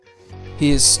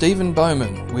Here's Stephen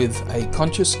Bowman with a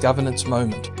Conscious Governance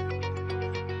Moment.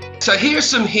 So here are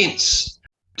some hints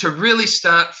to really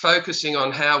start focusing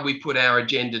on how we put our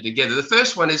agenda together. The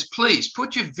first one is, please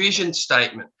put your vision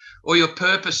statement or your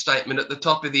purpose statement at the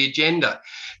top of the agenda,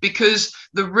 because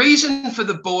the reason for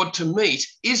the board to meet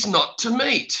is not to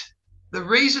meet. The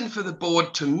reason for the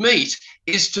board to meet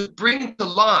is to bring to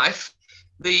life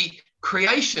the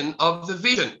creation of the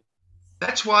vision.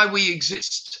 That's why we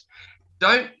exist.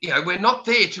 We're not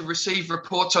there to receive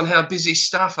reports on how busy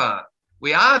staff are.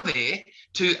 We are there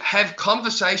to have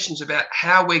conversations about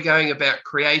how we're going about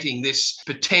creating this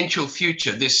potential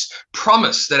future, this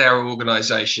promise that our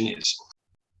organisation is.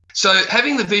 So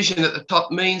having the vision at the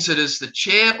top means that as the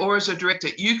chair or as a director,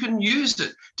 you can use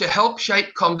it to help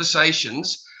shape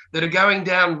conversations that are going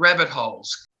down rabbit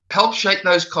holes, help shape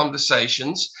those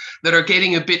conversations that are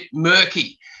getting a bit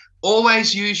murky.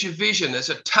 Always use your vision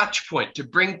as a touch point to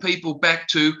bring people back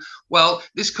to, well,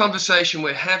 this conversation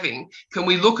we're having, can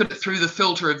we look at it through the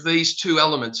filter of these two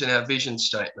elements in our vision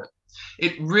statement?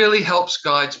 It really helps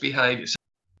guide behaviours.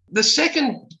 The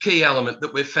second key element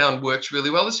that we've found works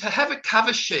really well is to have a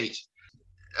cover sheet,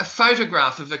 a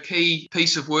photograph of a key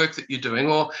piece of work that you're doing,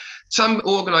 or some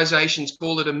organisations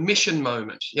call it a mission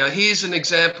moment. Here's an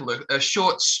example, a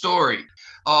short story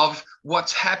of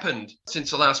what's happened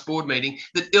since the last board meeting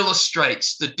that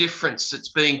illustrates the difference that's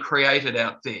being created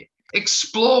out there.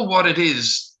 Explore what it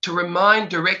is to remind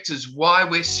directors why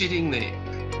we're sitting there.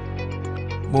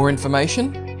 More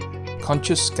information?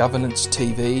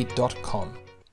 ConsciousGovernancetv.com